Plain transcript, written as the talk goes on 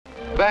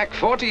Back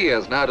 40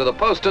 years now to the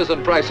posters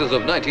and prices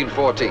of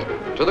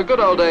 1914. To the good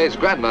old days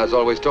Grandma's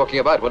always talking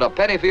about when a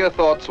penny for your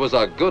thoughts was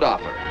a good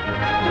offer.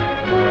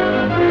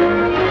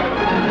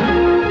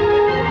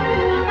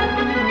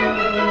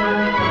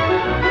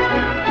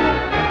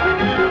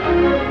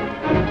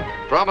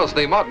 Promise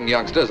the modern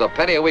youngsters a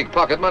penny a week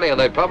pocket money and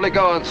they'd probably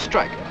go on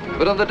strike.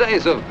 But in the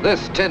days of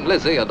this Tin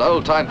Lizzie and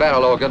old-time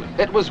barrel organ,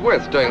 it was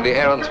worth doing the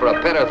errands for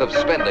a penn'orth of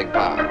spending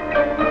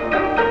power.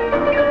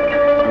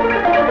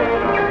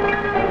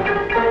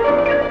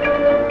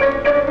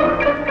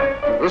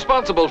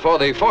 Responsible for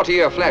the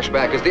 40-year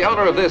flashback is the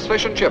owner of this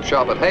fish and chip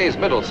shop at Hayes,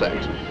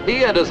 Middlesex.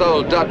 He and his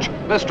old Dutch,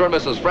 Mr. and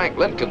Mrs. Frank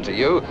Lincoln to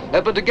you,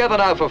 have been together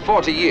now for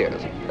 40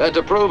 years. And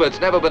to prove it's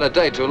never been a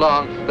day too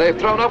long, they've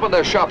thrown open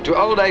their shop to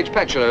old-age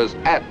pensioners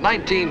at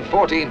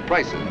 1914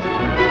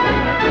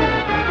 prices.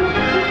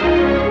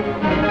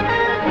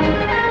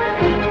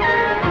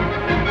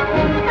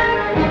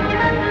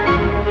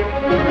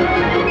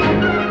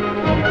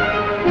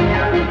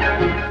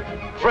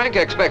 Frank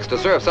expects to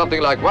serve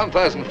something like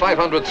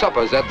 1,500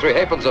 suppers at 3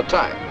 halfpence a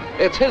time.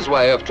 It's his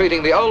way of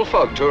treating the old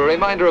folk to a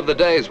reminder of the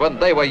days when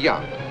they were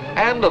young,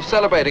 and of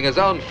celebrating his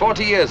own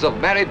 40 years of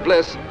married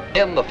bliss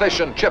in the fish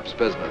and chips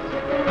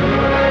business.